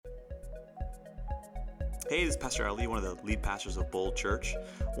Hey, this is Pastor Ali, one of the lead pastors of Bold Church.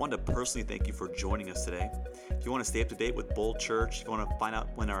 I wanted to personally thank you for joining us today. If you want to stay up to date with Bold Church, if you want to find out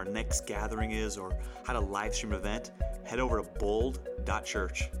when our next gathering is or how to live stream an event, head over to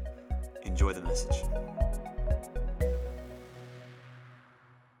bold.church. Enjoy the message.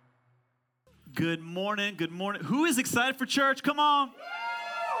 Good morning, good morning. Who is excited for church? Come on.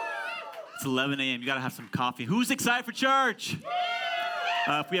 It's 11 a.m. You got to have some coffee. Who's excited for church?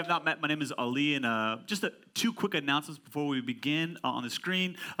 If we have not met, my name is Ali, and just two quick announcements before we begin on the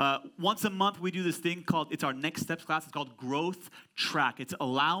screen. Once a month, we do this thing called, it's our Next Steps class. It's called Growth Track. It's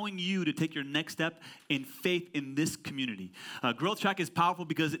allowing you to take your next step in faith in this community. Growth Track is powerful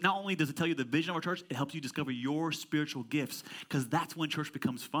because not only does it tell you the vision of our church, it helps you discover your spiritual gifts, because that's when church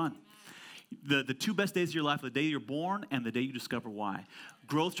becomes fun. The two best days of your life, the day you're born and the day you discover why.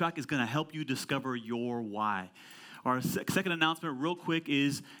 Growth Track is going to help you discover your why. Our second announcement, real quick,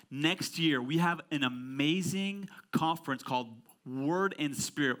 is next year we have an amazing conference called Word and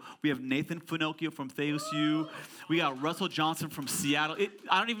Spirit. We have Nathan Finocchio from Theos U. We got Russell Johnson from Seattle.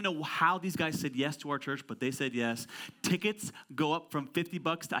 I don't even know how these guys said yes to our church, but they said yes. Tickets go up from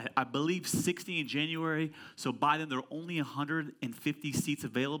 $50 to, I believe, $60 in January. So by then, there are only 150 seats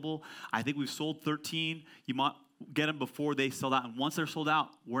available. I think we've sold 13. You might get them before they sell out. And once they're sold out,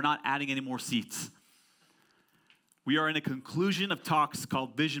 we're not adding any more seats. We are in a conclusion of talks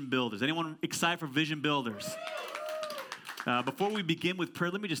called Vision Builders. Anyone excited for Vision Builders? Before we begin with prayer,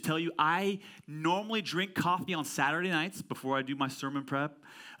 let me just tell you, I normally drink coffee on Saturday nights before I do my sermon prep.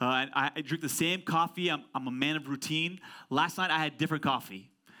 And I drink the same coffee. I'm a man of routine. Last night, I had different coffee.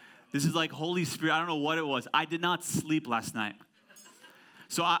 This is like Holy Spirit. I don't know what it was. I did not sleep last night.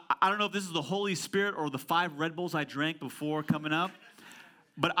 So I don't know if this is the Holy Spirit or the 5 Red Bulls I drank before coming up.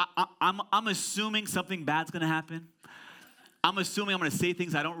 But I'm assuming something bad's going to happen. I'm assuming I'm going to say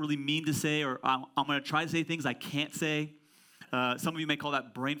things I don't really mean to say, or I'm going to try to say things I can't say. Some of you may call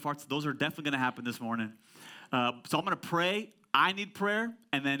that brain farts. Those are definitely going to happen this morning. So I'm going to pray. I need prayer.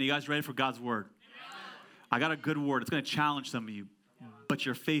 And then you guys ready for God's word? I got a good word. It's going to challenge some of you. But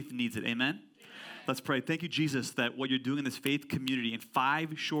your faith needs it. Amen? Let's pray. Thank you, Jesus, that what you're doing in this faith community, in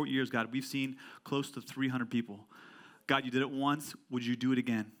 5 short years, God, we've seen close to 300 people. God, you did it once. Would you do it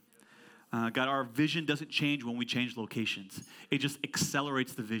again? God, our vision doesn't change when we change locations. It just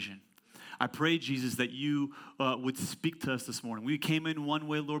accelerates the vision. I pray, Jesus, that you would speak to us this morning. We came in one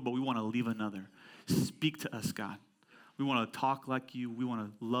way, Lord, but we want to leave another. Speak to us, God. We want to talk like you. We want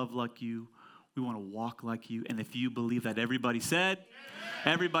to love like you. We want to walk like you. And if you believe that, everybody said?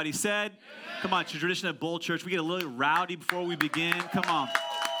 Amen. Everybody said? Amen. Come on, tradition at Bold Church. We get a little rowdy before we begin. Come on.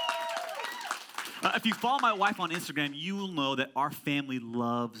 If you follow my wife on Instagram, you will know that our family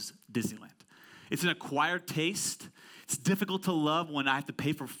loves Disneyland. It's an acquired taste. It's difficult to love when I have to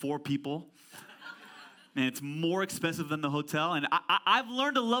pay for 4 people. And it's more expensive than the hotel. And I've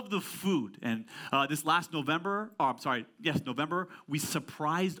learned to love the food. And this last November, November, we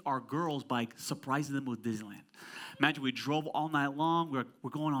surprised our girls by surprising them with Disneyland. Imagine we drove all night long. We're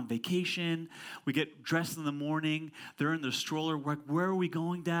going on vacation. We get dressed in the morning. They're in the stroller. We're like, where are we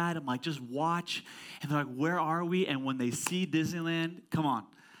going, Dad? I'm like, just watch. And they're like, where are we? And when they see Disneyland, come on.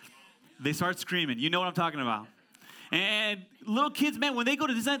 They start screaming. You know what I'm talking about. And little kids, man, when they go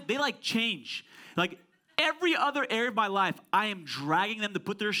to Disneyland, they like change. Like every other area of my life, I am dragging them to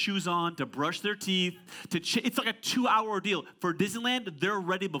put their shoes on, to brush their teeth. It's like a 2-hour ordeal. For Disneyland, they're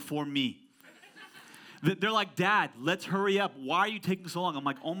ready before me. They're like, Dad, let's hurry up. Why are you taking so long? I'm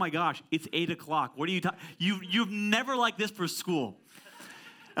like, oh my gosh, it's 8 o'clock. What are you talking? You've never liked this for school.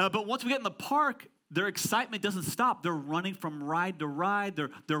 But once we get in the park, their excitement doesn't stop. They're running from ride to ride.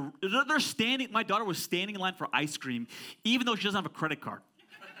 They're standing. My daughter was standing in line for ice cream, even though she doesn't have a credit card.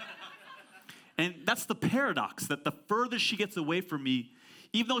 And that's the paradox, that the further she gets away from me,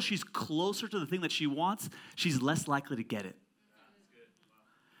 even though she's closer to the thing that she wants, she's less likely to get it.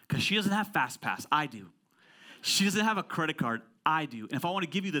 Because she doesn't have Fast Pass. I do. She doesn't have a credit card. I do. And if I want to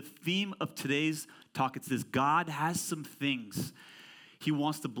give you the theme of today's talk, it's this: God has some things he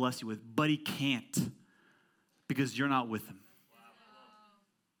wants to bless you with, but he can't because you're not with him.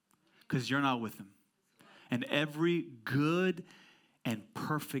 Because you're not with him. And every good and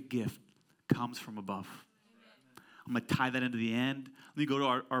perfect gift comes from above. I'm going to tie that into the end. Let me go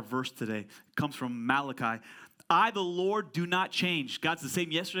to our verse today. It comes from Malachi. I, the Lord, do not change. God's the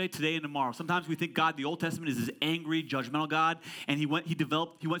same yesterday, today, and tomorrow. Sometimes we think God, the Old Testament, is this angry, judgmental God, and he went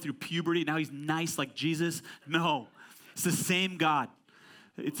through puberty, and now he's nice like Jesus. No, it's the same God.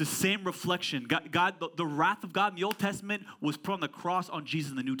 It's the same reflection. God, the wrath of God in the Old Testament was put on the cross on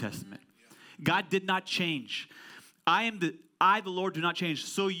Jesus in the New Testament. God did not change. I, the Lord, do not change.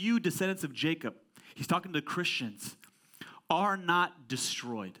 So you, descendants of Jacob, He's talking to Christians. Are not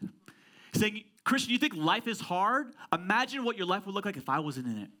destroyed. He's saying, Christian, you think life is hard? Imagine what your life would look like if I wasn't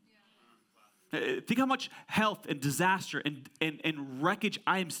in it. Think how much health and disaster and wreckage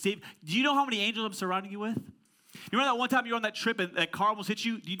I am saving. Do you know how many angels I'm surrounding you with? You remember that one time you were on that trip and that car almost hit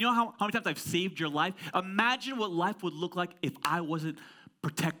you? Do you know how many times I've saved your life? Imagine what life would look like if I wasn't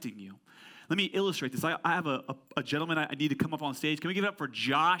protecting you. Let me illustrate this. I have a gentleman I need to come up on stage. Can we give it up for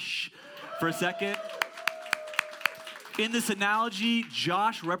Josh for a second? In this analogy,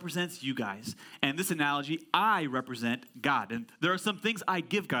 Josh represents you guys. And in this analogy, I represent God. And there are some things I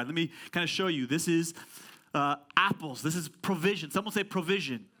give God. Let me kind of show you. This is apples. This is provision. Someone say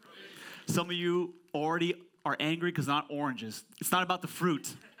provision. Some of you already are angry because not oranges. It's not about the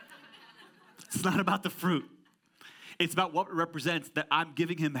fruit. It's not about the fruit. It's about what it represents, that I'm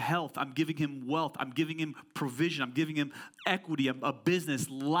giving him health. I'm giving him wealth. I'm giving him provision. I'm giving him equity, a business,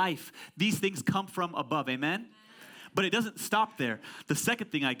 life. These things come from above. Amen? But it doesn't stop there. The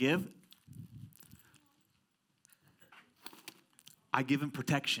second thing I give him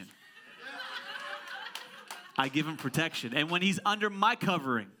protection. I give him protection. And when he's under my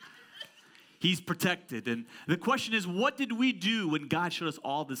covering, he's protected. And the question is, what did we do when God showed us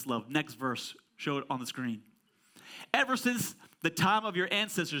all this love? Next verse, show it on the screen. Ever since the time of your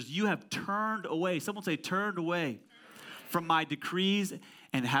ancestors, you have turned away. Someone say, turned away from my decrees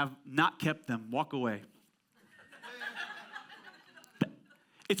and have not kept them. Walk away.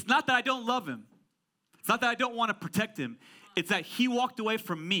 It's not that I don't love him. It's not that I don't want to protect him. It's that he walked away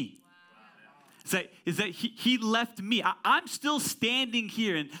from me. It's that he left me. I'm still standing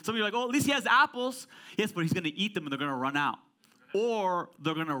here. And some of you are like, oh, at least he has apples. Yes, but he's going to eat them and they're going to run out. Or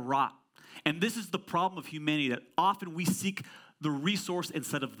they're going to rot. And this is the problem of humanity, that often we seek the resource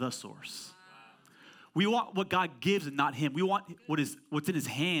instead of the source. We want what God gives and not him. We want what's in his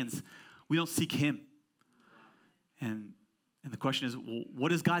hands. We don't seek him. And the question is, well, what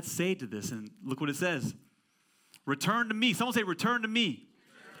does God say to this? And look what it says. Return to me. Someone say, return to me. Return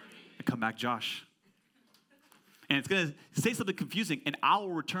to me. And come back, Josh. And it's going to say something confusing, and I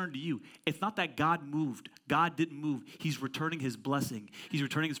will return to you. It's not that God moved. God didn't move. He's returning his blessing. He's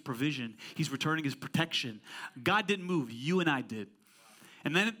returning his provision. He's returning his protection. God didn't move. You and I did.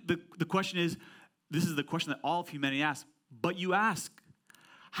 And then the question is, this is the question that all of humanity asks, but you ask,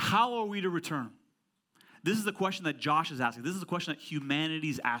 how are we to return? This is the question that Josh is asking. This is the question that humanity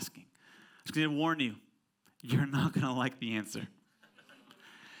is asking. I'm just going to warn you, you're not going to like the answer.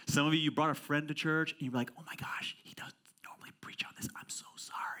 Some of you brought a friend to church, and you're like, oh my gosh, he doesn't normally preach on this. I'm so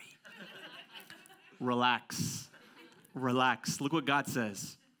sorry. Relax. Relax. Look what God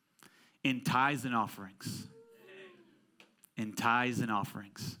says. In tithes and offerings. In tithes and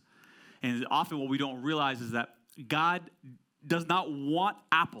offerings. And often what we don't realize is that God does not want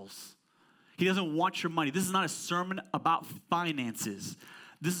apples. He doesn't want your money. This is not a sermon about finances.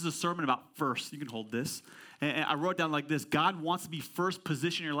 This is a sermon about first. You can hold this. And I wrote down like this. God wants to be first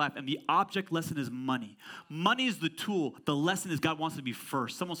position in your life, and the object lesson is money. Money is the tool. The lesson is God wants to be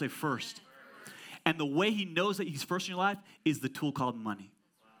first. Someone say first. And the way he knows that he's first in your life is the tool called money.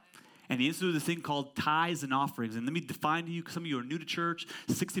 And he instituted this thing called tithes and offerings. And let me define to you, some of you are new to church.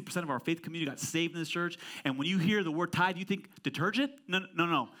 60% of our faith community got saved in this church. And when you hear the word tithe, you think detergent?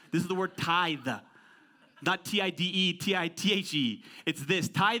 No. This is the word tithe. Not T-I-D-E, T-I-T-H-E. It's this.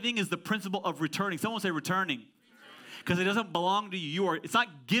 Tithing is the principle of returning. Someone say returning. Because it doesn't belong to you. It's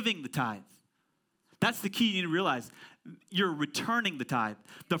not giving the tithe. That's the key you need to realize. You're returning the tithe.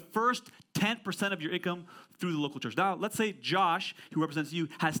 The first 10% of your income through the local church. Now, let's say Josh, who represents you,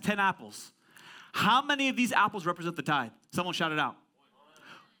 has 10 apples. How many of these apples represent the tithe? Someone shout it out.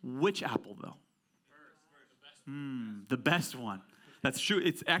 Which apple, though? The best one. That's true.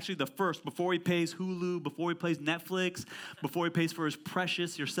 It's actually the first. Before he pays Hulu, before he pays Netflix, before he pays for his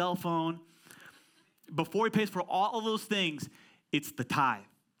precious, your cell phone, before he pays for all of those things, it's the tithe.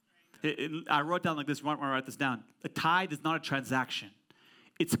 I wrote down like this. I write this down. A tithe is not a transaction.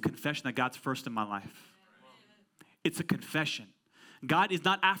 It's a confession that God's first in my life. It's a confession. God is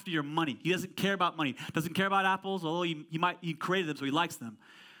not after your money. He doesn't care about money. Doesn't care about apples, although he created them, so he likes them.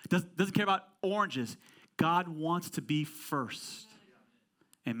 Doesn't care about oranges. God wants to be first.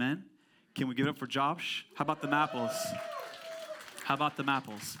 Amen? Can we give it up for Josh? How about them apples? How about them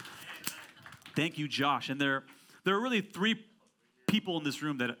apples? Thank you, Josh. And there are really three people in this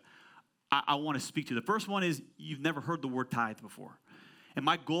room that I want to speak to. The first one is you've never heard the word tithe before. And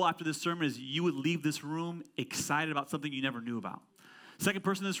my goal after this sermon is you would leave this room excited about something you never knew about. Second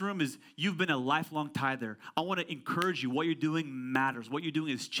person in this room is you've been a lifelong tither. I want to encourage you. What you're doing matters. What you're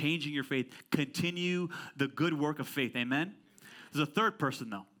doing is changing your faith. Continue the good work of faith. Amen? There's a third person,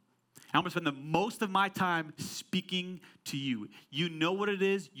 though. I'm going to spend the most of my time speaking to you. You know what it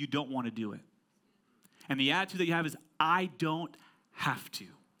is. You don't want to do it. And the attitude that you have is, I don't have to.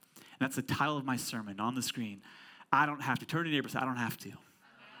 And that's the title of my sermon on the screen. I don't have to. Turn to your neighbor and say, I don't have to.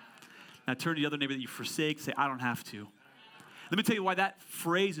 Now turn to the other neighbor that you forsake, say, I don't have to. Let me tell you why that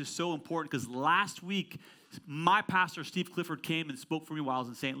phrase is so important, because last week, my pastor, Steve Clifford, came and spoke for me while I was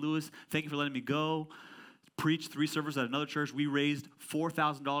in St. Louis. Thank you for letting me go. Preach 3 services at another church. We raised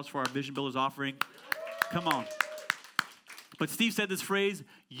 $4,000 for our Vision Builders offering. Come on. But Steve said this phrase,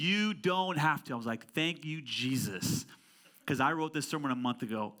 you don't have to. I was like, thank you, Jesus. Because I wrote this sermon a month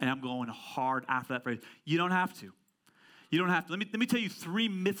ago, and I'm going hard after that phrase. You don't have to. You don't have to. Let me tell you 3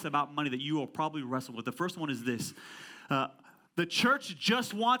 myths about money that you will probably wrestle with. The first one is this. The church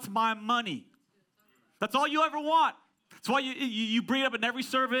just wants my money. That's all you ever want. That's why you bring it up in every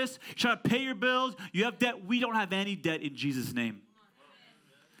service. You try to pay your bills. You have debt. We don't have any debt in Jesus' name.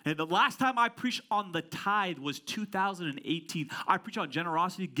 And the last time I preached on the tithe was 2018. I preached on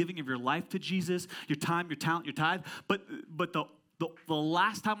generosity, giving of your life to Jesus, your time, your talent, your tithe. But the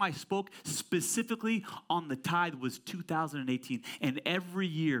last time I spoke specifically on the tithe was 2018. And every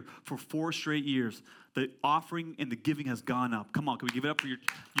year for 4 straight years, the offering and the giving has gone up. Come on, can we give it up for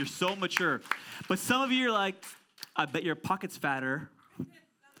you're so mature. But some of you are like, I bet your pocket's fatter.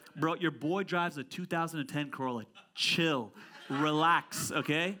 Bro, your boy drives a 2010 Corolla. Chill. Relax,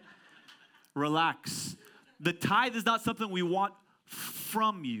 okay? Relax. The tithe is not something we want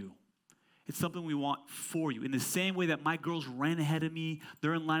from you. It's something we want for you. In the same way that my girls ran ahead of me,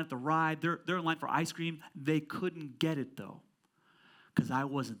 they're in line at the ride, they're in line for ice cream. They couldn't get it, though, because I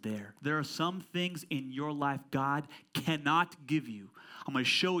wasn't there. There are some things in your life God cannot give you. I'm going to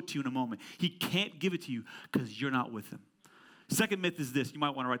show it to you in a moment. He can't give it to you because you're not with him. Second myth is this. You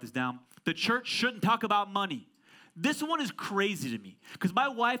might want to write this down. The church shouldn't talk about money. This one is crazy to me because my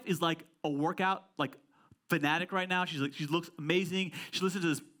wife is like a workout fanatic right now. She looks amazing. She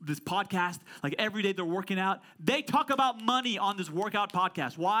listens to this podcast like every day. They're working out. They talk about money on this workout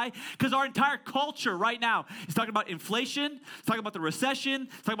podcast. Why? Because our entire culture right now is talking about inflation. It's talking about the recession.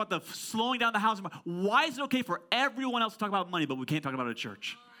 It's talking about the slowing down the housing market. Why is it okay for everyone else to talk about money, but we can't talk about it at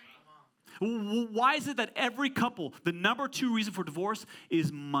church? Why is it that every couple, the number 2 reason for divorce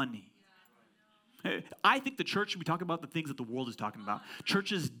is money? I think the church should be talking about the things that the world is talking about.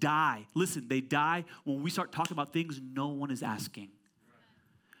 Churches die. Listen, they die when we start talking about things no one is asking.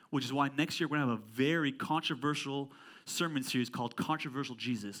 Which is why next year we're going to have a very controversial sermon series called Controversial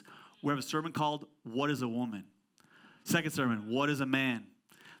Jesus. We have a sermon called What is a Woman? Second sermon, What is a Man?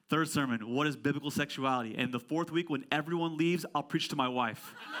 Third sermon, What is biblical sexuality? And the 4th week, when everyone leaves, I'll preach to my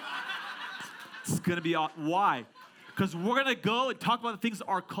wife. It's going to be, why? Because we're going to go and talk about the things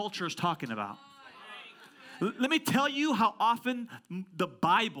our culture is talking about. Let me tell you how often the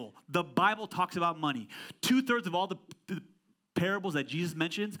Bible talks about money. 2/3 of all the parables that Jesus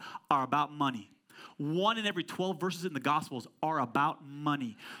mentions are about money. 1 in every 12 verses in the Gospels are about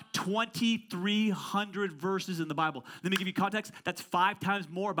money. 2,300 verses in the Bible. Let me give you context. That's 5 times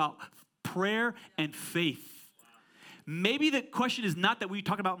more about prayer and faith. Maybe the question is not that we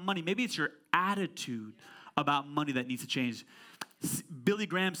talk about money. Maybe it's your attitude about money that needs to change. Billy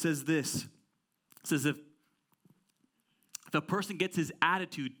Graham says this. Says if a person gets his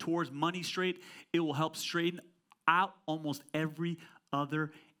attitude towards money straight, it will help straighten out almost every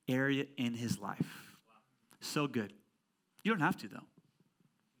other area in his life. So good. You don't have to, though.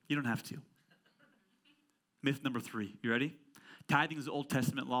 You don't have to. Myth number 3. You ready? Tithing is Old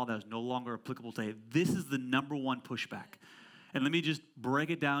Testament law that is no longer applicable today. This is the number 1 pushback. And let me just break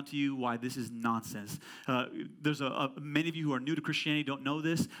it down to you why this is nonsense. There's many of you who are new to Christianity don't know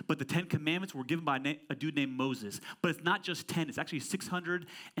this, but the 10 Commandments were given by a dude named Moses. But it's not just 10. It's actually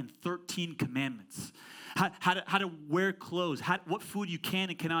 613 commandments. How to wear clothes, what food you can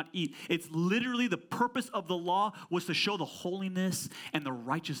and cannot eat. It's literally the purpose of the law was to show the holiness and the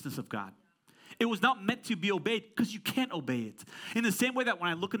righteousness of God. It was not meant to be obeyed because you can't obey it. In the same way that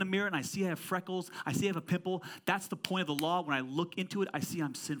when I look in the mirror and I see I have freckles, I see I have a pimple, that's the point of the law. When I look into it, I see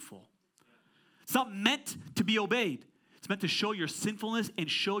I'm sinful. It's not meant to be obeyed. It's meant to show your sinfulness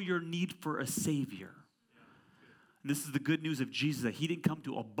and show your need for a Savior. And this is the good news of Jesus, that he didn't come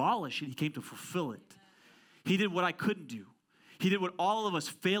to abolish it, he came to fulfill it. He did what I couldn't do. He did what all of us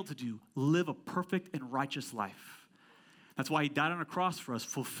failed to do, live a perfect and righteous life. That's why he died on a cross for us,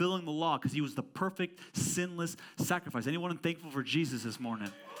 fulfilling the law, because he was the perfect, sinless sacrifice. Anyone thankful for Jesus this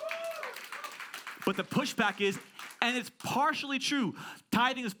morning? But the pushback is, and it's partially true,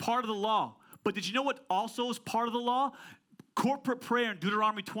 tithing is part of the law. But did you know what also is part of the law? Corporate prayer in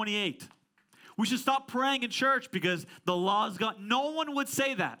Deuteronomy 28. We should stop praying in church because the law is gone. No one would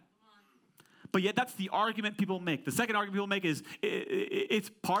say that. But yet that's the argument people make. The second argument people make is it's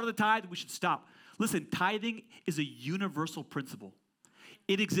part of the tithe, we should stop. Listen, tithing is a universal principle.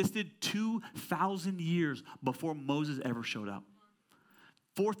 It existed 2,000 years before Moses ever showed up.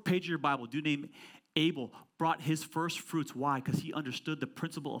 Fourth page of your Bible, a dude named Abel brought his first fruits. Why? Because he understood the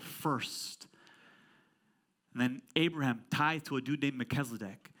principle of first. And then Abraham tithed to a dude named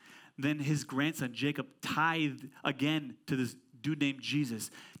Melchizedek. Then his grandson Jacob tithed again to this dude named Jesus.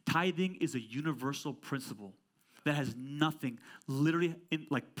 Tithing is a universal principle that has nothing, literally,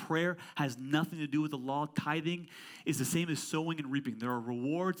 like prayer has nothing to do with the law. Tithing is the same as sowing and reaping. There are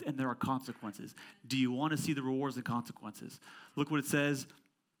rewards and there are consequences. Do you want to see the rewards and consequences? Look what it says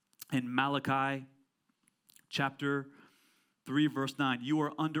in Malachi chapter 3, verse 9. You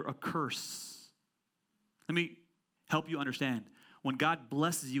are under a curse. Let me help you understand. When God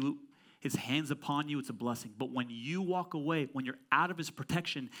blesses you, his hand's upon you, it's a blessing. But when you walk away, when you're out of his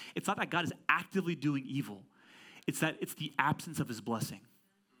protection, it's not that God is actively doing evil. It's that it's the absence of his blessing.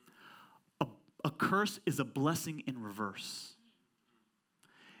 A curse is a blessing in reverse.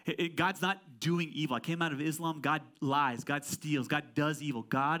 God's not doing evil. I came out of Islam. God lies. God steals. God does evil.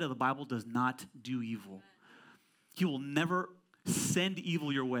 God of the Bible does not do evil. He will never send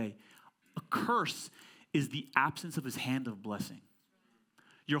evil your way. A curse is the absence of his hand of blessing.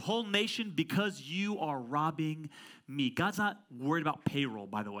 Your whole nation, because you are robbing me. God's not worried about payroll,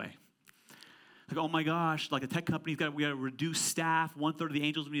 by the way. Like, oh my gosh, like a tech company, we got to reduce staff. 1/3 of the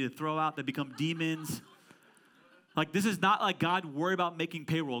angels we need to throw out. They become demons. Like, this is not like God worried about making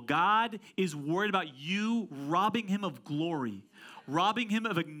payroll. God is worried about you robbing him of glory, robbing him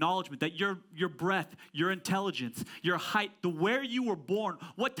of acknowledgement that your breath, your intelligence, your height, where you were born,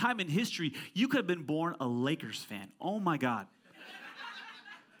 what time in history, you could have been born a Lakers fan. Oh my God.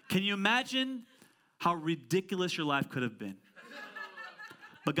 Can you imagine how ridiculous your life could have been?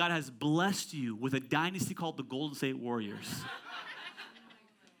 But God has blessed you with a dynasty called the Golden State Warriors.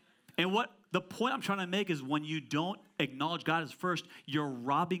 And what the point I'm trying to make is when you don't acknowledge God as first, you're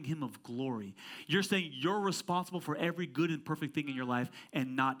robbing him of glory. You're saying you're responsible for every good and perfect thing in your life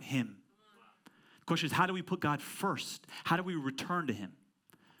and not him. The question is, how do we put God first? How do we return to him?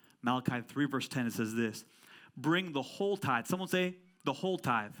 Malachi 3, verse 10, it says this. Bring the whole tithe. Someone say, the whole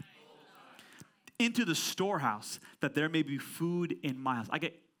tithe. Into the storehouse, that there may be food in my house. I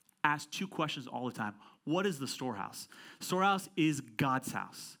get asked two questions all the time. What is the storehouse? Storehouse is God's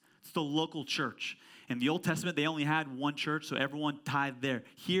house. It's the local church. In the Old Testament, they only had one church, so everyone tithed there.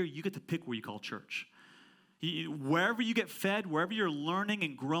 Here, you get to pick where you call church. Wherever you get fed, wherever you're learning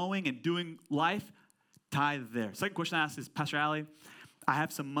and growing and doing life, tithe there. Second question I asked is, Pastor Ali, I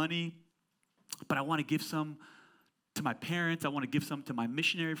have some money, but I want to give some to my parents. I want to give some to my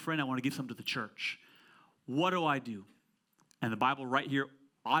missionary friend. I want to give some to the church. What do I do? And the Bible right here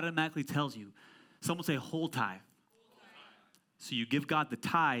automatically tells you. Someone say whole tithe. So you give God the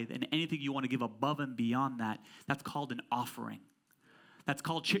tithe, and anything you want to give above and beyond that, that's called an offering. That's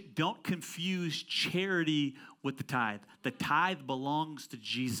called, don't confuse charity with the tithe. The tithe belongs to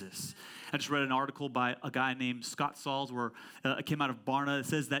Jesus. I just read an article by a guy named Scott Sauls where it came out of Barna. It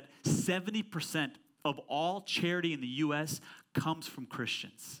says that 70% of all charity in the U.S. comes from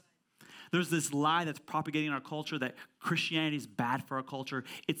Christians. There's this lie that's propagating in our culture that Christianity is bad for our culture.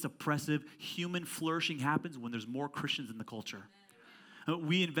 It's oppressive. Human flourishing happens when there's more Christians in the culture.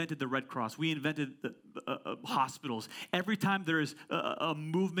 We invented the Red Cross. We invented the hospitals. Every time there is a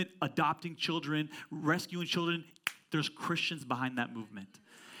movement adopting children, rescuing children, there's Christians behind that movement.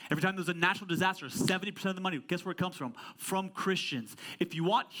 Every time there's a natural disaster, 70% of the money, guess where it comes from? From Christians. If you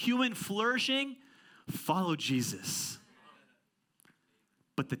want human flourishing, follow Jesus.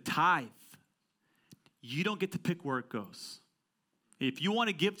 But the tithe, you don't get to pick where it goes. If you want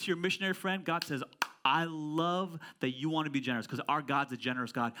to give to your missionary friend, God says, I love that you want to be generous because our God's a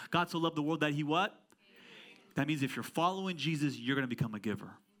generous God. God so loved the world that he what? That means if you're following Jesus, you're going to become a giver.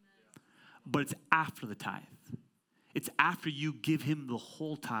 But it's after the tithe. It's after you give him the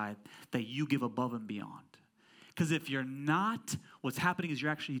whole tithe that you give above and beyond. Because if you're not, what's happening is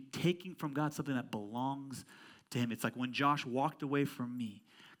you're actually taking from God something that belongs to him. It's like when Josh walked away from me,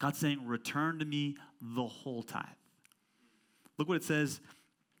 God's saying, return to me the whole tithe. Look what it says.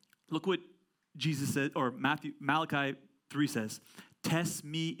 Look what Jesus said, or Malachi 3 says, test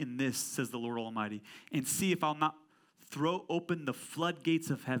me in this, says the Lord Almighty, and see if I'll not throw open the floodgates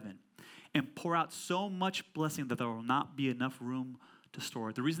of heaven and pour out so much blessing that there will not be enough room to store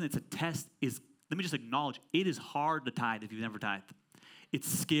it. The reason it's a test is, let me just acknowledge, it is hard to tithe if you've never tithed. It's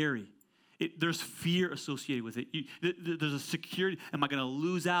scary. There's fear associated with it. There's a security. Am I going to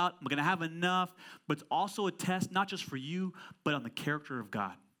lose out? Am I going to have enough? But it's also a test, not just for you, but on the character of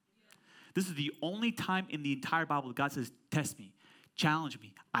God. This is the only time in the entire Bible that God says, test me, challenge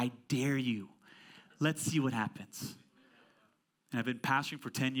me, I dare you. Let's see what happens. And I've been pastoring for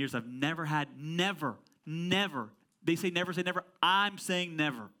 10 years. I've never, they say never say never. I'm saying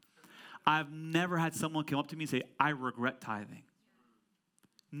never. I've never had someone come up to me and say, I regret tithing.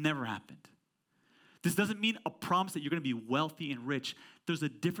 Never happened. This doesn't mean a promise that you're going to be wealthy and rich. There's a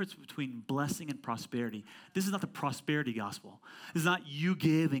difference between blessing and prosperity. This is not the prosperity gospel. This is not you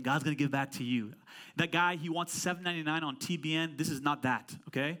give and God's going to give back to you. That guy, he wants $7.99 on TBN. This is not that,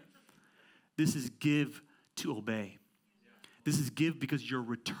 okay? This is give to obey. This is give because you're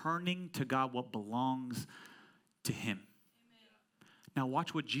returning to God what belongs to him. Now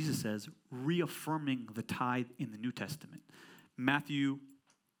watch what Jesus says, reaffirming the tithe in the New Testament. Matthew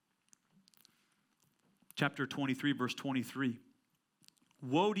chapter 23, verse 23.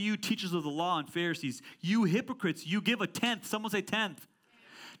 Woe to you, teachers of the law and Pharisees, you hypocrites, you give a tenth. Someone say tenth.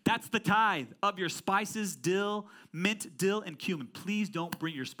 That's the tithe of your spices, dill, mint, dill, and cumin. Please don't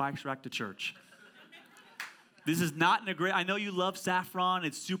bring your spice rack to church. This is not I know you love saffron.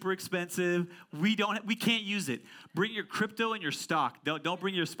 It's super expensive. We can't use it. Bring your crypto and your stock. Don't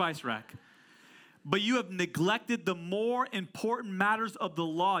bring your spice rack. But you have neglected the more important matters of the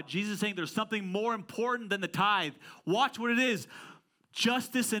law. Jesus is saying there's something more important than the tithe. Watch what it is.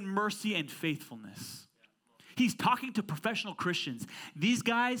 Justice and mercy and faithfulness. He's talking to professional Christians. These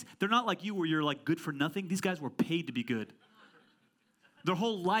guys, they're not like you where you're like good for nothing. These guys were paid to be good. Their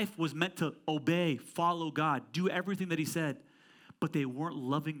whole life was meant to obey, follow God, do everything that he said. But they weren't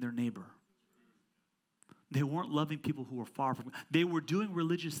loving their neighbor. They weren't loving people who were far from God. They were doing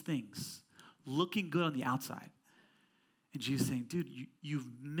religious things, looking good on the outside. And Jesus is saying, dude, you've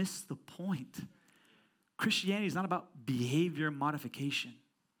missed the point. Christianity is not about behavior modification.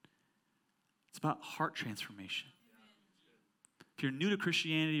 It's about heart transformation. If you're new to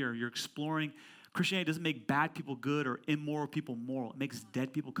Christianity or you're exploring, Christianity doesn't make bad people good or immoral people moral. It makes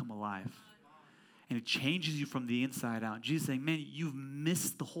dead people come alive. And it changes you from the inside out. Jesus is saying, man, you've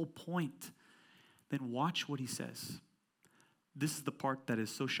missed the whole point. Then watch what he says. This is the part that is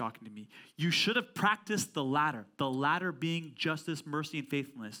so shocking to me. You should have practiced the latter being justice, mercy, and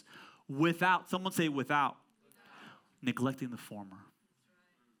faithfulness, without, someone say without, neglecting the former.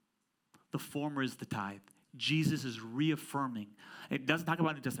 The former is the tithe. Jesus is reaffirming. It doesn't talk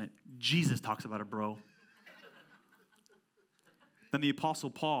about New Testament. Jesus talks about it, bro. Then the Apostle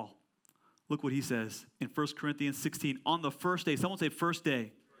Paul, look what he says in 1 Corinthians 16. On the first day, someone say first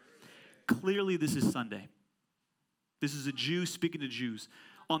day. Clearly this is Sunday. This is a Jew speaking to Jews.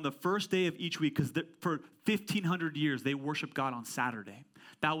 On the first day of each week, because for 1,500 years, they worshiped God on Saturday.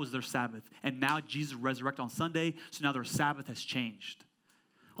 That was their Sabbath. And now Jesus resurrected on Sunday, so now their Sabbath has changed.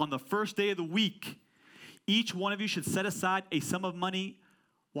 On the first day of the week, each one of you should set aside a sum of money,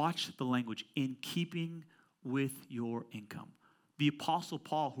 watch the language, in keeping with your income. The Apostle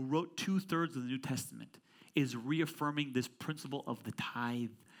Paul, who wrote 2/3 of the New Testament, is reaffirming this principle of the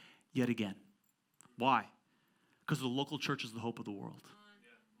tithe yet again. Why? Because the local church is the hope of the world.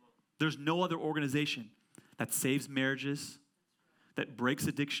 There's no other organization that saves marriages, that breaks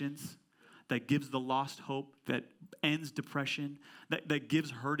addictions, that gives the lost hope, that ends depression, that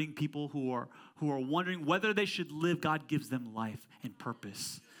gives hurting people who are wondering whether they should live. God gives them life and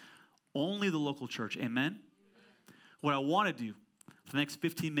purpose. Only the local church. Amen? What I want to do for the next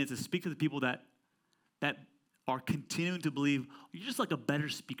 15 minutes is speak to the people that are continuing to believe, you're just like a better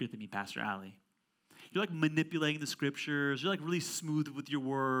speaker than me, Pastor Ali. You're like manipulating the scriptures. You're like really smooth with your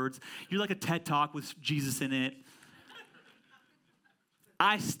words. You're like a TED Talk with Jesus in it.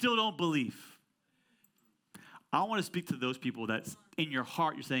 I still don't believe. I want to speak to those people that's in your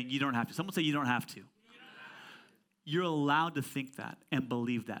heart, you're saying you don't have to. Someone say you don't have to. You're allowed to think that and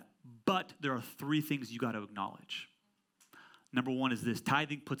believe that. But there are 3 things you got to acknowledge. Number 1 is this.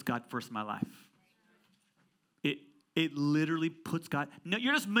 Tithing puts God first in my life. It literally puts God. No,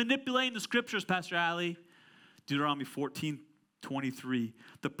 you're just manipulating the scriptures, Pastor Ali. Deuteronomy 14:23.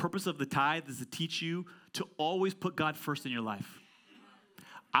 The purpose of the tithe is to teach you to always put God first in your life.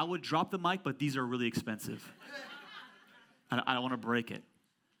 I would drop the mic, but these are really expensive. I don't want to break it.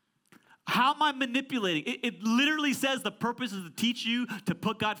 How am I manipulating? It literally says the purpose is to teach you to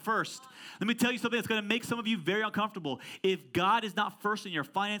put God first. Let me tell you something that's going to make some of you very uncomfortable. If God is not first in your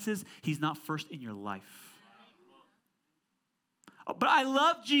finances, he's not first in your life. Oh, but I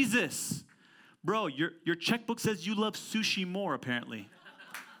love Jesus. Bro, your checkbook says you love sushi more, apparently.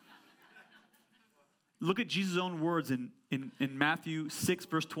 Look at Jesus' own words in Matthew 6,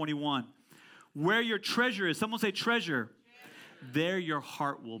 verse 21. Where your treasure is, someone say treasure, there your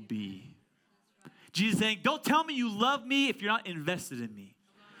heart will be. Jesus saying, don't tell me you love me if you're not invested in me.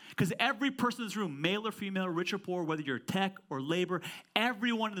 Because every person in this room, male or female, rich or poor, whether you're tech or labor,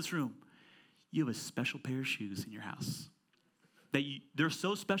 everyone in this room, you have a special pair of shoes in your house. They're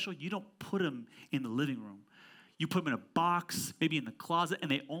so special, you don't put them in the living room. You put them in a box, maybe in the closet, and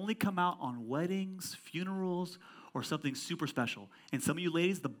they only come out on weddings, funerals, or something super special. And some of you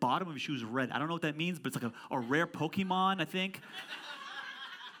ladies, the bottom of your shoe is red. I don't know what that means, but it's like a rare Pokemon, I think.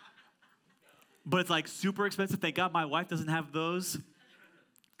 But it's like super expensive. Thank God my wife doesn't have those.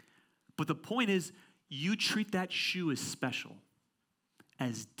 But the point is, you treat that shoe as special,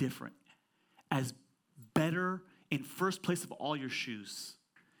 as different, as better, in first place of all your shoes.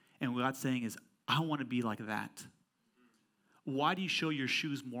 And what God's saying is, I want to be like that. Why do you show your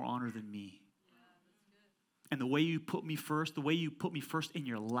shoes more honor than me? And the way you put me first, the way you put me first in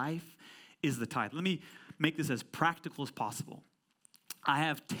your life is the tithe. Let me make this as practical as possible. I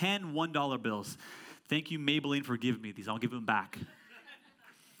have 10 $1 bills. Thank you, Maybelline, for giving me these. I'll give them back.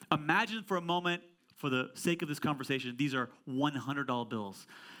 Imagine for a moment, for the sake of this conversation, these are $100 bills.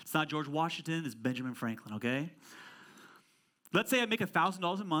 It's not George Washington, it's Benjamin Franklin, okay? Let's say I make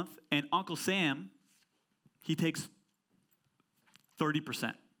 $1,000 a month, and Uncle Sam, he takes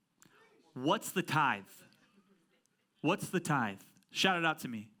 30%. What's the tithe? What's the tithe? Shout it out to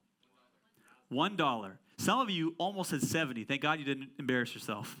me. $1. Some of you almost said 70. Thank God you didn't embarrass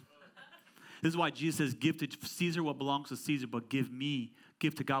yourself. This is why Jesus says, give to Caesar what belongs to Caesar, but give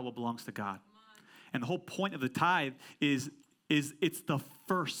to God what belongs to God. And the whole point of the tithe is it's the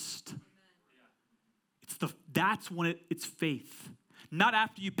first. That's when it's faith. Not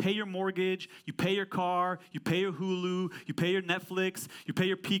after you pay your mortgage, you pay your car, you pay your Hulu, you pay your Netflix, you pay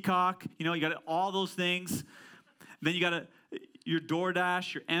your Peacock, you got all those things. Then you got your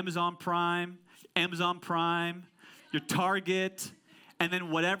DoorDash, your Amazon Prime, your Target, and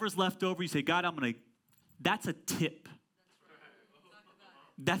then whatever's left over, you say, God, that's a tip.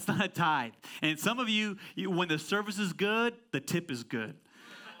 That's not a tithe. And some of you, when the service is good, the tip is good.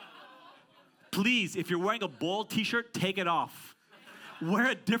 Please, if you're wearing a bold t-shirt, take it off. Wear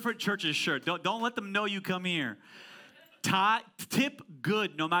a different church's shirt. Don't let them know you come here. Tip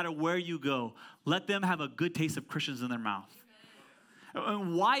good no matter where you go. Let them have a good taste of Christians in their mouth.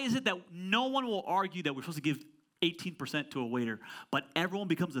 And why is it that no one will argue that we're supposed to give 18% to a waiter, but everyone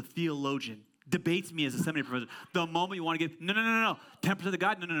becomes a theologian, debates me as a seminary professor? The moment you want to give, no, 10% of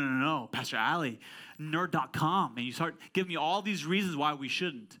God? No, Pastor Ali, nerd.com. And you start giving me all these reasons why we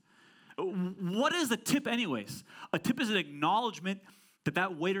shouldn't. What is a tip anyways? A tip is an acknowledgement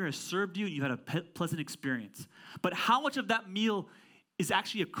that waiter has served you and you had a pleasant experience. But how much of that meal is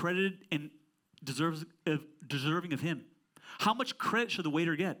actually accredited and deserving of him? How much credit should the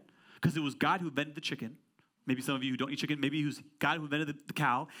waiter get? Because it was God who invented the chicken. Maybe some of you who don't eat chicken, maybe it was God who invented the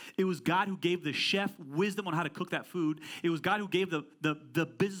cow. It was God who gave the chef wisdom on how to cook that food. It was God who gave the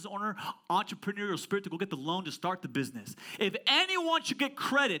business owner entrepreneurial spirit to go get the loan to start the business. If anyone should get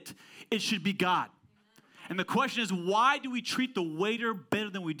credit, it should be God. And the question is, why do we treat the waiter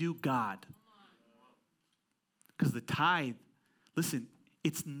better than we do God? Because the tithe, listen,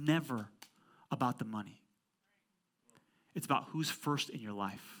 it's never about the money. It's about who's first in your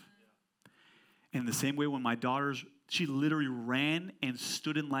life. And in the same way, when my daughters, she literally ran and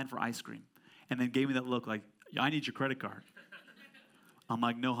stood in line for ice cream and then gave me that look like, I need your credit card. I'm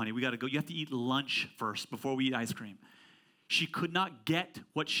like, no, honey, we got to go. You have to eat lunch first before we eat ice cream. She could not get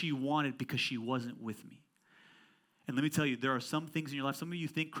what she wanted because she wasn't with me. And let me tell you, there are some things in your life, some of you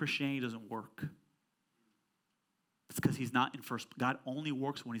think Christianity doesn't work. It's because he's not in first. God only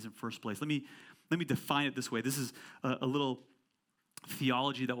works when he's in first place. Let me define it this way. This is a little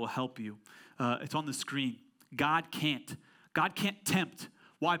theology that will help you. It's on the screen. God can't tempt.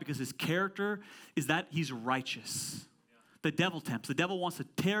 Why? Because his character is that he's righteous. The devil tempts. The devil wants to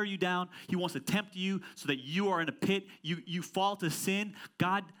tear you down. He wants to tempt you so that you are in a pit. You fall to sin.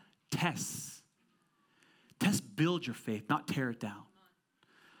 God tests. Tests build your faith, not tear it down.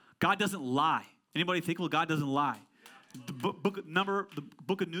 God doesn't lie. Anybody think, well, God doesn't lie? The book of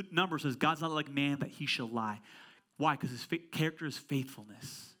Numbers says God's not like man that he shall lie. Why? Because his character is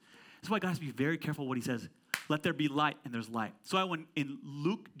faithfulness. That's why God has to be very careful what he says. Let there be light, and there's light. So when in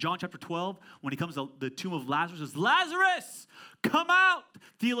John chapter 12, when he comes to the tomb of Lazarus, says, Lazarus, come out.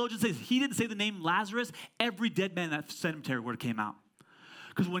 Theologian says he didn't say the name Lazarus. Every dead man in that cemetery would have came out.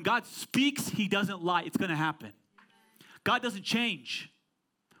 Because when God speaks, he doesn't lie. It's going to happen. God doesn't change.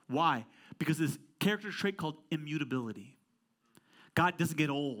 Why? Because this character trait called immutability. God doesn't get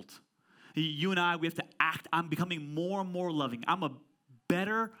old. You and I, we have to act. I'm becoming more and more loving. I'm a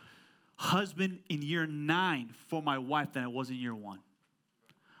better husband in year 9 for my wife than I was in year 1.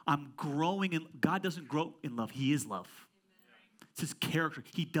 I'm growing in, God doesn't grow in love. He is love. It's his character.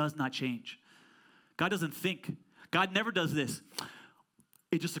 He does not change. God doesn't think. God never does this.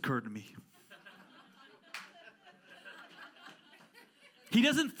 It just occurred to me. He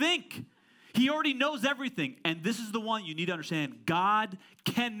doesn't think. He already knows everything. And this is the one you need to understand. God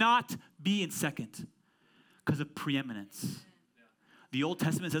cannot be in second because of preeminence. The Old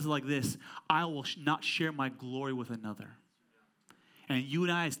Testament says it like this: I will not share my glory with another. And you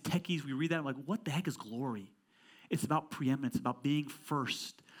and I as techies, we read that, I'm like, what the heck is glory? It's about preeminence, about being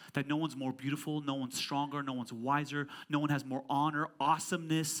first. That no one's more beautiful, no one's stronger, no one's wiser, no one has more honor,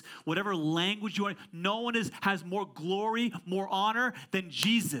 awesomeness, whatever language you want. No one has more glory, more honor than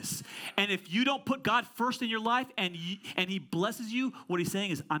Jesus. And if you don't put God first in your life and he blesses you, what he's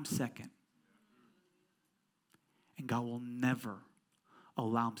saying is, I'm second. And God will never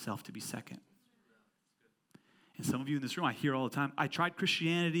allow himself to be second. And some of you in this room, I hear all the time, I tried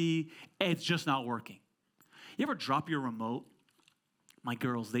Christianity, it's just not working. You ever drop your remote? My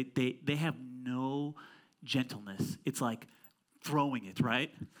girls, they have no gentleness. It's like throwing it,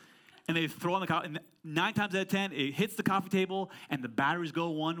 right? And they throw on the coffee, and 9 times out of 10, it hits the coffee table, and the batteries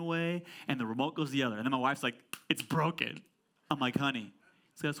go one way, and the remote goes the other. And then my wife's like, it's broken. I'm like, honey,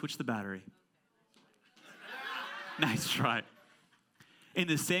 it's got to switch the battery. Nice try. In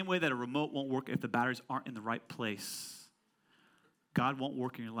the same way that a remote won't work if the batteries aren't in the right place, God won't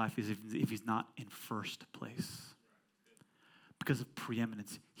work in your life if he's not in first place. Because of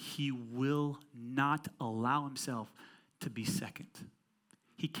preeminence, he will not allow himself to be second.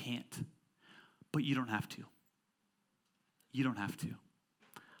 He can't. But you don't have to. You don't have to.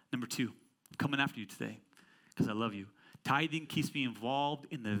 Number 2, I'm coming after you today because I love you. Tithing keeps me involved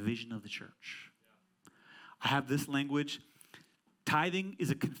in the vision of the church. I have this language. Tithing is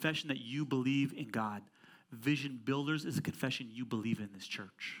a confession that you believe in God. Vision Builders is a confession you believe in this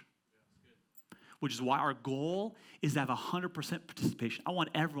church. Which is why our goal is to have 100% participation. I want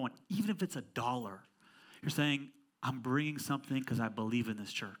everyone, even if it's $1, you're saying, I'm bringing something because I believe in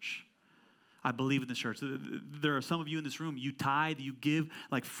this church. I believe in this church. There are some of you in this room, you tithe, you give,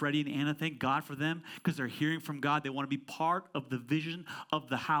 like Freddie and Anna. Thank God for them because they're hearing from God. They want to be part of the vision of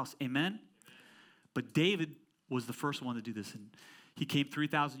the house. Amen? But David was the first one to do this. And he came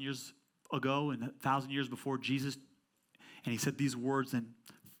 3,000 years ago and 1,000 years before Jesus. And he said these words in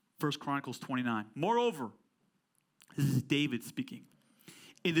 1 Chronicles 29. Moreover, this is David speaking.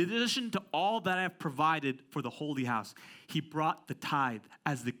 In addition to all that I have provided for the holy house, he brought the tithe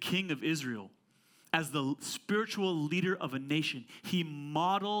as the king of Israel, as the spiritual leader of a nation. He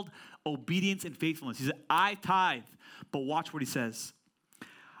modeled obedience and faithfulness. He said, I tithe. But watch what he says.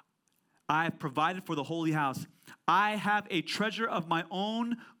 I have provided for the holy house. I have a treasure of my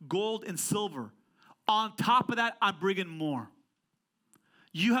own, gold and silver. On top of that, I'm bringing more.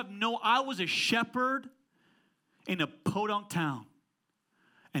 I was a shepherd in a podunk town,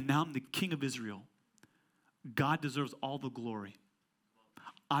 and now I'm the king of Israel. God deserves all the glory.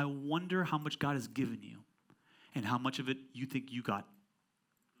 I wonder how much God has given you and how much of it you think you got.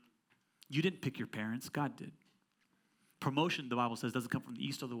 You didn't pick your parents, God did. Promotion, the Bible says, doesn't come from the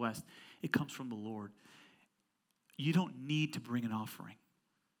east or the west. It comes from the Lord. You don't need to bring an offering.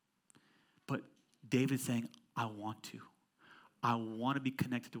 But David's saying, I want to. I want to be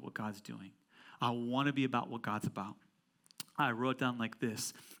connected to what God's doing. I want to be about what God's about. I wrote down like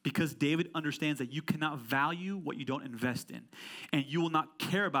this. Because David understands that you cannot value what you don't invest in. And you will not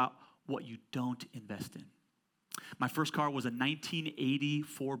care about what you don't invest in. My first car was a 1980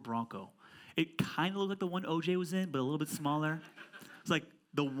 Ford Bronco. It kind of looked like the one OJ was in, but a little bit smaller. It's like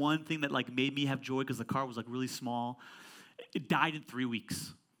the one thing that like made me have joy because the car was like really small. It died in 3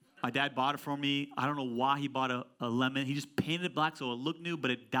 weeks. My dad bought it for me. I don't know why he bought a lemon. He just painted it black so it looked new, but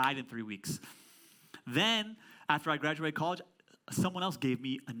it died in 3 weeks. Then, after I graduated college, someone else gave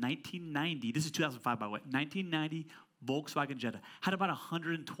me a 1990, this is 2005 by the way, 1990 Volkswagen Jetta. Had about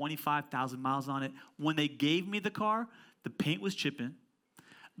 125,000 miles on it. When they gave me the car, the paint was chipping.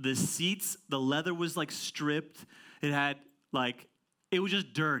 The seats, the leather was like stripped. It had like, it was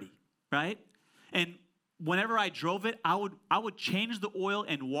just dirty, right? And whenever I drove it, I would change the oil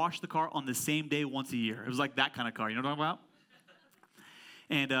and wash the car on the same day once a year. It was like that kind of car, you know what I'm talking about?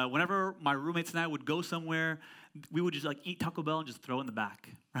 And whenever my roommates and I would go somewhere, we would just like eat Taco Bell and just throw it in the back,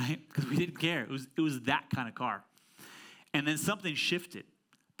 right? Because we didn't care. It was that kind of car. And then something shifted.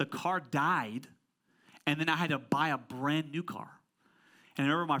 The car died, and then I had to buy a brand new car. And I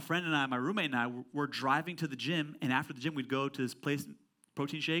remember my friend and I, my roommate and I, were driving to the gym, and after the gym, we'd go to this place,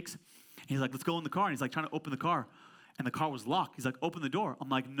 Protein Shakes, and he's like, let's go in the car. And he's like trying to open the car, and the car was locked. He's like, open the door. I'm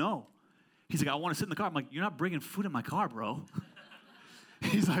like, no. He's like, I want to sit in the car. I'm like, you're not bringing food in my car, bro.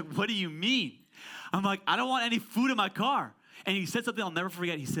 He's like, what do you mean? I'm like, I don't want any food in my car. And he said something I'll never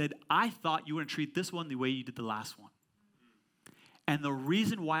forget. He said, I thought you were going to treat this one the way you did the last one. And the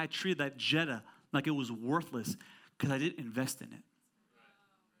reason why I treated that Jetta like it was worthless, because I didn't invest in it.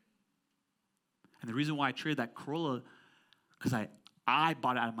 And the reason why I traded that Corolla, because I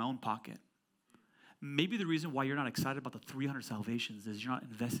bought it out of my own pocket. Maybe the reason why you're not excited about the 300 salvations is you're not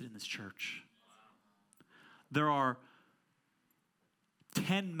invested in this church. There are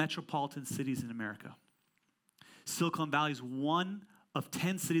 10 metropolitan cities in America. Silicon Valley is one of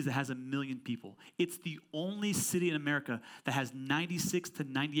 10 cities that has 1 million people. It's the only city in America that has 96 to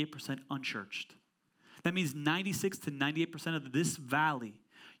 98% unchurched. That means 96 to 98% of this valley.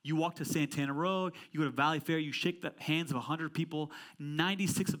 You walk to Santana Road, you go to Valley Fair, you shake the hands of 100 people,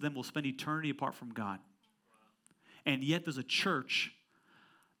 96 of them will spend eternity apart from God. And yet there's a church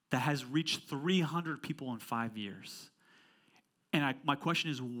that has reached 300 people in 5 years. And my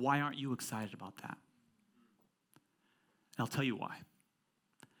question is, why aren't you excited about that? And I'll tell you why.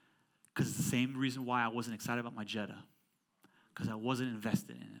 Because it's the same reason why I wasn't excited about my Jetta. Because I wasn't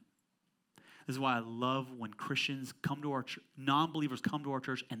invested in it. This is why I love when Christians come to our church, non-believers come to our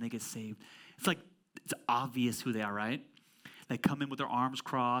church and they get saved. It's like, it's obvious who they are, right? They come in with their arms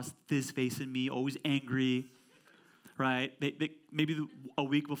crossed, this facing me, always angry, right? They maybe a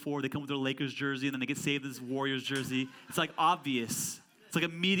week before they come with their Lakers jersey and then they get saved in this Warriors jersey. It's like obvious. It's like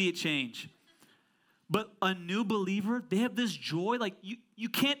immediate change. But a new believer, they have this joy, like you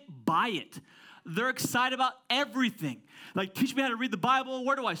can't buy it. They're excited about everything. Like, teach me how to read the Bible.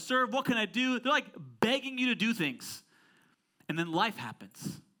 Where do I serve? What can I do? They're like begging you to do things. And then life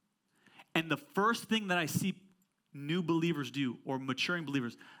happens. And the first thing that I see new believers do, or maturing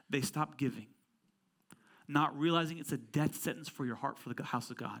believers, they stop giving. Not realizing it's a death sentence for your heart for the house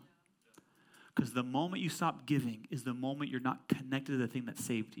of God. Because the moment you stop giving is the moment you're not connected to the thing that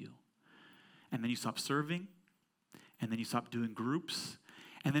saved you. And then you stop serving. And then you stop doing groups.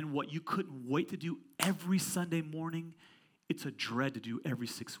 And then what you couldn't wait to do every Sunday morning, it's a dread to do every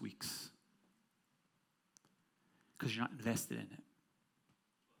 6 weeks. Because you're not invested in it.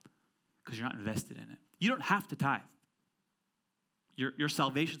 Because you're not invested in it. You don't have to tithe. Your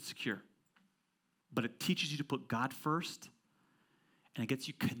salvation's secure. But it teaches you to put God first, and it gets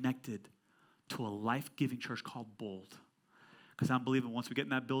you connected to a life-giving church called Bold. Because I'm believing once we get in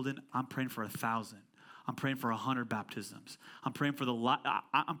that building, I'm praying for 1,000. I'm praying for 100 baptisms. I'm praying for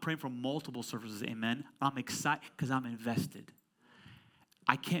I'm praying for multiple services. Amen. I'm excited because I'm invested.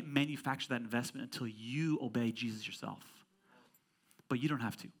 I can't manufacture that investment until you obey Jesus yourself. But you don't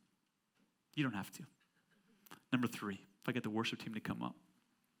have to. You don't have to. Number 3, if I get the worship team to come up.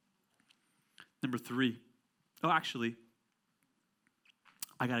 Number 3. Oh, actually,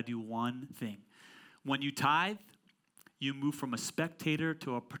 I got to do one thing. When you tithe, you move from a spectator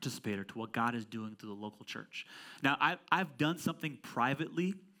to a participator to what God is doing through the local church. Now, I've done something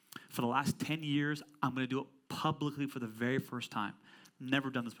privately for the last 10 years. I'm going to do it publicly for the very first time.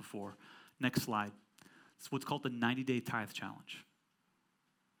 Never done this before. Next slide. It's what's called the 90-day tithe challenge.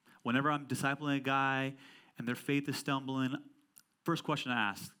 Whenever I'm discipling a guy and their faith is stumbling, first question I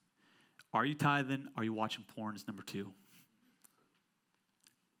ask, are you tithing? Are you watching porn? Is number 2.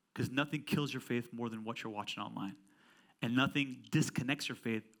 Because nothing kills your faith more than what you're watching online. And nothing disconnects your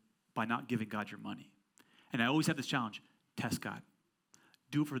faith by not giving God your money. And I always have this challenge. Test God.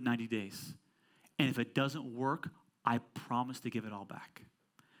 Do it for 90 days. And if it doesn't work, I promise to give it all back.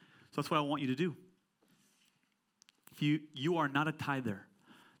 So that's what I want you to do. If you are not a tither,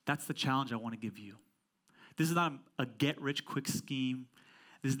 that's the challenge I want to give you. This is not a get-rich-quick scheme.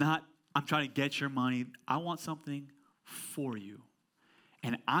 This is not, I'm trying to get your money. I want something for you.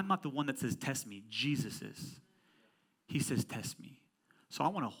 And I'm not the one that says, test me. Jesus is. He says, test me. So I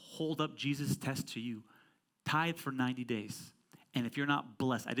want to hold up Jesus' test to you. Tithe for 90 days. And if you're not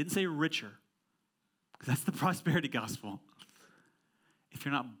blessed, I didn't say richer, because that's the prosperity gospel. If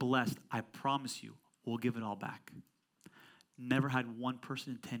you're not blessed, I promise you, we'll give it all back. Never had one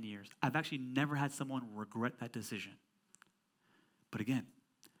person in 10 years. I've actually never had someone regret that decision. But again,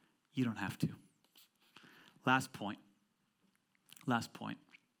 you don't have to. Last point.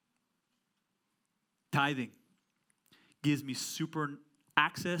 Tithing gives me super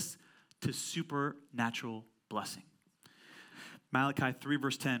access to supernatural blessing. Malachi 3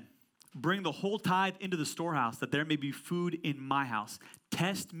 verse 10. Bring the whole tithe into the storehouse, that there may be food in my house.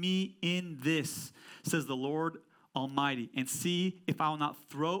 Test me in this, says the Lord Almighty, and see if I will not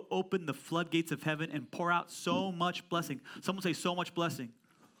throw open the floodgates of heaven and pour out so much blessing. Someone say, so much blessing.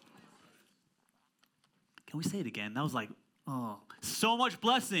 Can we say it again? That was like, oh, so much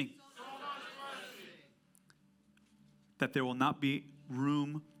blessing. That there will not be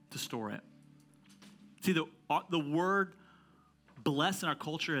room to store it. See, the word Bless in our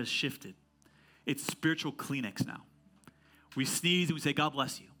culture has shifted. It's spiritual Kleenex now. We sneeze and we say, God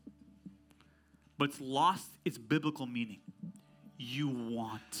bless you. But it's lost its biblical meaning. You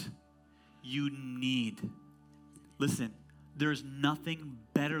want. You need. Listen, there's nothing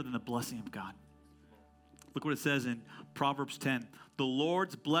better than the blessing of God. Look what it says in Proverbs 10. The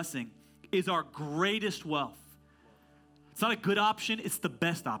Lord's blessing is our greatest wealth. It's not a good option, it's the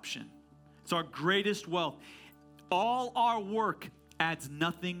best option. It's our greatest wealth. All our work adds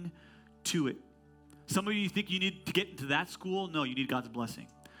nothing to it. Some of you think you need to get into that school. No, you need God's blessing.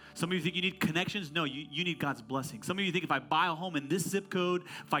 Some of you think you need connections. No, you need God's blessing. Some of you think if I buy a home in this zip code,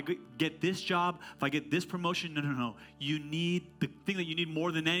 if I get this job, if I get this promotion, no. You need the thing that you need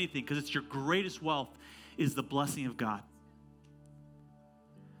more than anything, because it's your greatest wealth, is the blessing of God.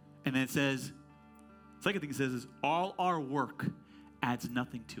 And then it says, second thing it says is all our work adds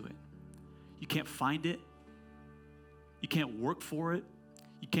nothing to it. You can't find it. You can't work for it.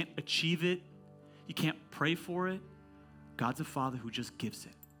 You can't achieve it. You can't pray for it. God's a Father who just gives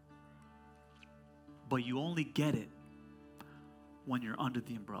it. But you only get it when you're under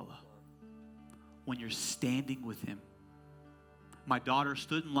the umbrella, when you're standing with Him. My daughter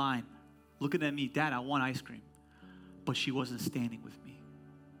stood in line looking at me, Dad, I want ice cream. But she wasn't standing with me.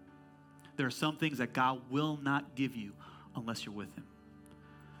 There are some things that God will not give you unless you're with Him.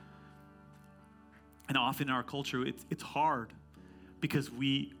 And often in our culture, it's hard because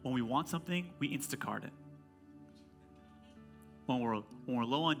when we want something, we Instacart it. When we're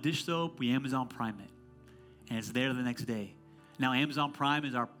low on dish soap, we Amazon Prime it. And it's there the next day. Now Amazon Prime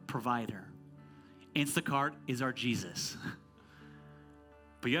is our provider. Instacart is our Jesus.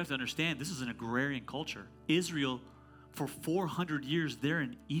 But you have to understand, this is an agrarian culture. Israel, for 400 years, they're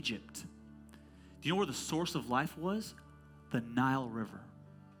in Egypt. Do you know where the source of life was? The Nile River.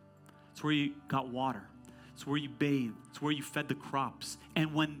 It's where you got water. It's where you bathed. It's where you fed the crops.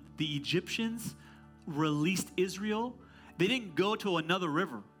 And when the Egyptians released Israel, they didn't go to another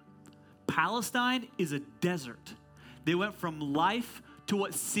river. Palestine is a desert. They went from life to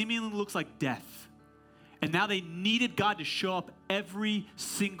what seemingly looks like death. And now they needed God to show up every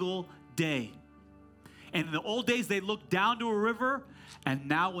single day. And in the old days, they looked down to a river, and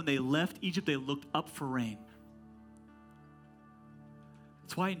now when they left Egypt, they looked up for rain.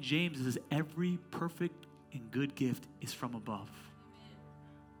 That's why in James it says, every perfect and good gift is from above.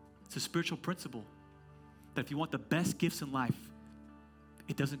 It's a spiritual principle that if you want the best gifts in life,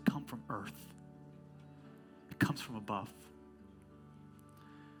 it doesn't come from earth. It comes from above.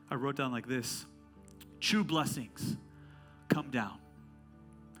 I wrote down like this: true blessings come down.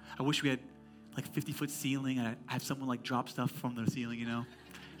 I wish we had like 50-foot ceiling and I have someone like drop stuff from the ceiling, you know?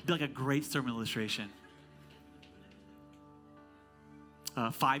 It'd be like a great sermon illustration.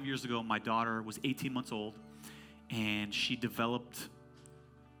 5 years ago, my daughter was 18 months old and she developed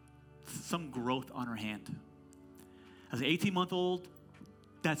some growth on her hand. As an 18-month-old,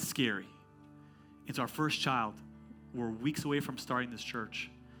 that's scary. It's our first child. We're weeks away from starting this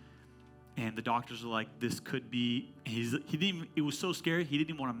church. And the doctors are like, this could be, it was so scary, he didn't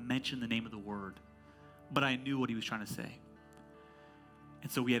even want to mention the name of the word. But I knew what he was trying to say. And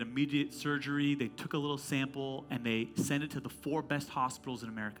so we had immediate surgery. They took a little sample and they sent it to the 4 best hospitals in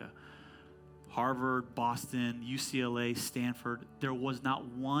America. Harvard, Boston, UCLA, Stanford. There was not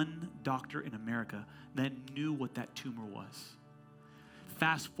one doctor in America that knew what that tumor was.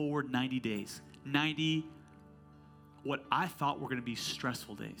 Fast forward 90 days. 90, what I thought were going to be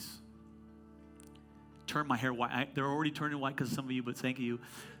stressful days. Turn my hair white. They're already turning white because of some of you, but thank you.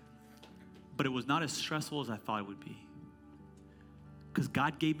 But it was not as stressful as I thought it would be. Because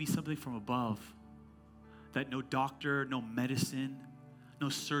God gave me something from above that no doctor, no medicine, no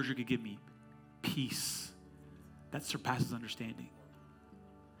surgery could give me. Peace that surpasses understanding.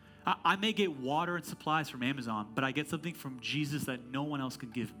 I may get water and supplies from Amazon, but I get something from Jesus that no one else can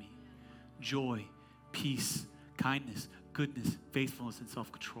give me. Joy, peace, kindness, goodness, faithfulness, and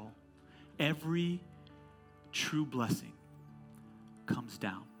self-control. Every true blessing comes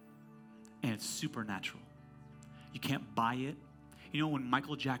down, and it's supernatural. You can't buy it. You know, when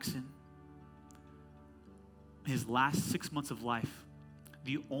Michael Jackson, his last 6 months of life,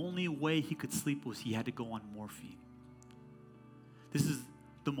 the only way he could sleep was he had to go on morphine. This is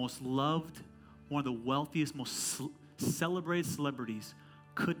the most loved, one of the wealthiest, most celebrated celebrities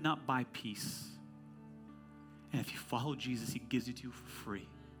could not buy peace. And if you follow Jesus, he gives it to you for free.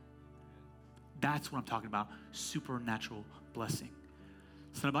 That's what I'm talking about, supernatural blessing.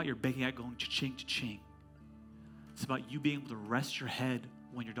 It's not about your banking account going cha-ching, cha-ching. It's about you being able to rest your head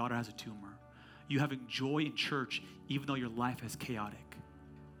when your daughter has a tumor. You having joy in church even though your life is chaotic.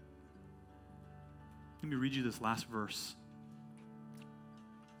 Let me read you this last verse.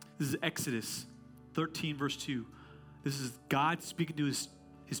 This is Exodus 13, verse 2. This is God speaking to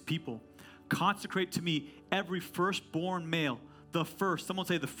his people. Consecrate to me every firstborn male, the first. Someone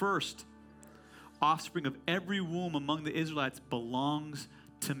say the first. Offspring of every womb among the Israelites belongs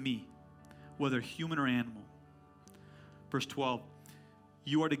to me, whether human or animal. Verse 12.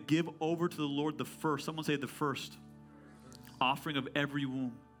 You are to give over to the Lord the first. Someone say the first. Offering of every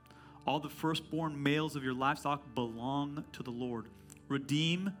womb. All the firstborn males of your livestock belong to the Lord.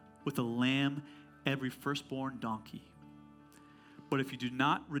 Redeem with a lamb every firstborn donkey. But if you do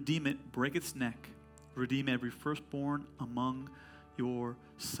not redeem it, break its neck. Redeem every firstborn among your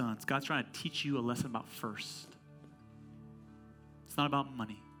sons. God's trying to teach you a lesson about first. It's not about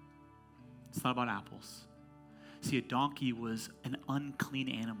money. It's not about apples. See, a donkey was an unclean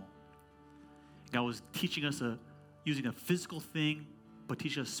animal. God was teaching us using a physical thing, but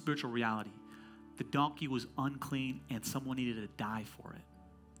teaching us spiritual reality. The donkey was unclean, and someone needed to die for it.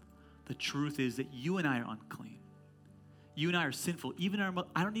 The truth is that you and I are unclean. You and I are sinful.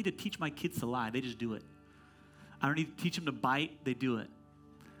 I don't need to teach my kids to lie. They just do it. I don't need to teach them to bite. They do it.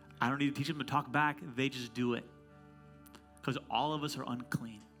 I don't need to teach them to talk back. They just do it. Because all of us are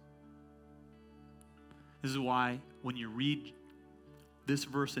unclean. This is why when you read this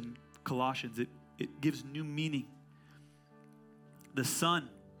verse in Colossians, it gives new meaning. The Son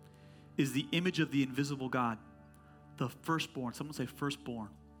is the image of the invisible God, the firstborn. Someone say firstborn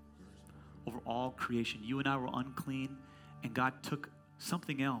over all creation. You and I were unclean, and God took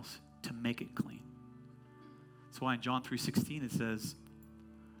something else to make it clean. That's why in John 3:16 it says,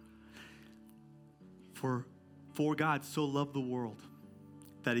 For God so loved the world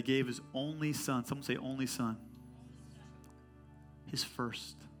that he gave his only son. Someone say only son. His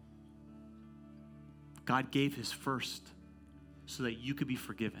first. God gave his first so that you could be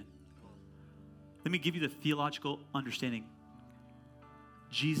forgiven. Let me give you the theological understanding.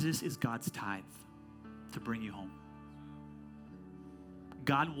 Jesus is God's tithe to bring you home.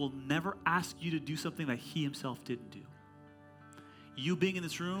 God will never ask you to do something that he himself didn't do. You being in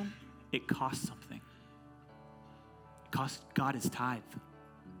this room, it costs something. It costs God his tithe.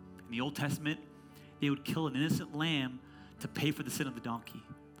 In the Old Testament, they would kill an innocent lamb to pay for the sin of the donkey.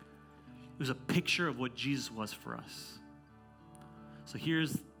 It was a picture of what Jesus was for us. So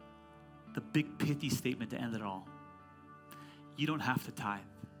here's the big pithy statement to end it all. You don't have to tithe.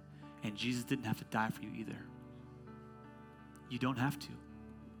 And Jesus didn't have to die for you either. You don't have to.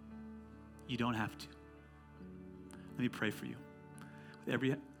 You don't have to. Let me pray for you. With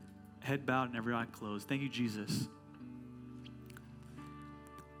every head bowed and every eye closed. Thank you, Jesus,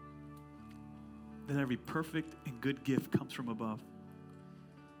 that every perfect and good gift comes from above.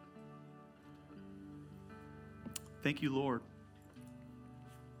 Thank you, Lord,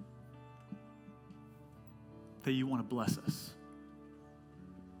 that you want to bless us.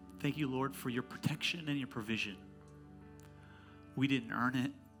 Thank you, Lord, for your protection and your provision. We didn't earn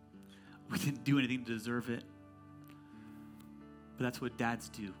it. We didn't do anything to deserve it. But that's what dads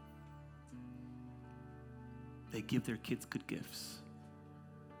do. They give their kids good gifts.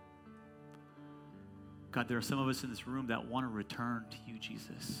 God, there are some of us in this room that want to return to you,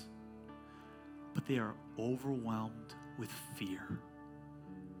 Jesus, but they are overwhelmed with fear.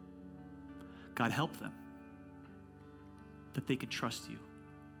 God, help them that they can trust you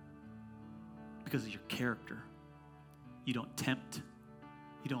because of your character. You don't tempt.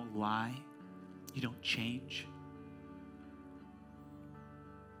 You don't lie. You don't change.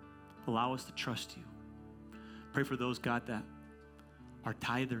 Allow us to trust you. Pray for those, God, that are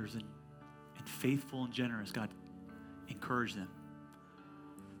tithers and faithful and generous. God, encourage them.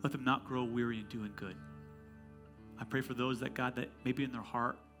 Let them not grow weary in doing good. I pray for those that, God, that maybe in their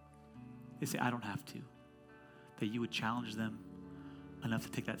heart, they say, I don't have to. That you would challenge them enough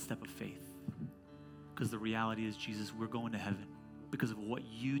to take that step of faith. Because the reality is, Jesus, we're going to heaven because of what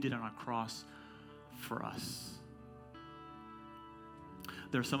you did on our cross for us.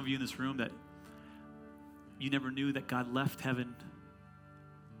 There are some of you in this room that you never knew that God left heaven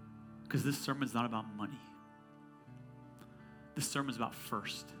because this sermon's not about money. This sermon's about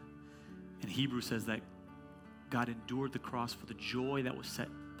first. And Hebrews says that God endured the cross for the joy that was set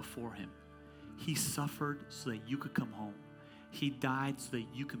before him. He suffered so that you could come home. He died so that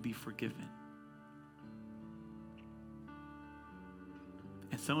you could be forgiven.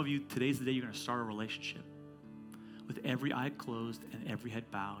 And some of you, today's the day you're going to start a relationship with every eye closed and every head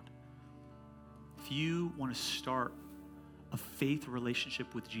bowed. If you want to start a faith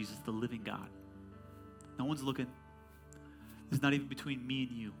relationship with Jesus, the living God, no one's looking. This is not even between me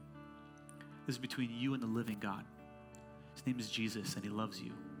and you. This is between you and the living God. His name is Jesus, and he loves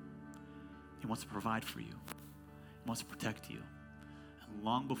you. He wants to provide for you. He wants to protect you. And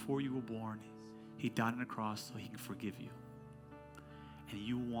long before you were born, he died on the cross so he can forgive you. And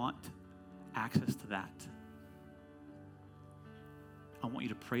you want access to that. I want you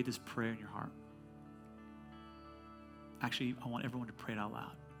to pray this prayer in your heart. Actually, I want everyone to pray it out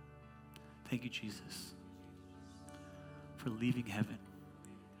loud. Thank you, Jesus, for leaving heaven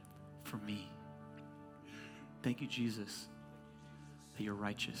for me. Thank you, Jesus, that you're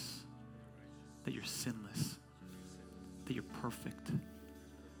righteous, that you're sinless, that you're perfect,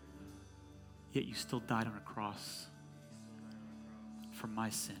 yet you still died on a cross for my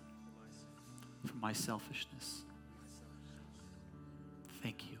sin, for my selfishness.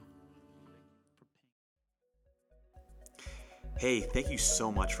 Thank you. Hey, thank you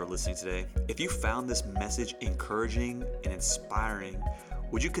so much for listening today. If you found this message encouraging and inspiring,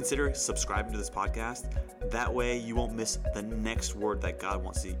 would you consider subscribing to this podcast? That way you won't miss the next word that God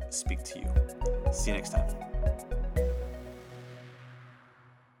wants to speak to you. See you next time.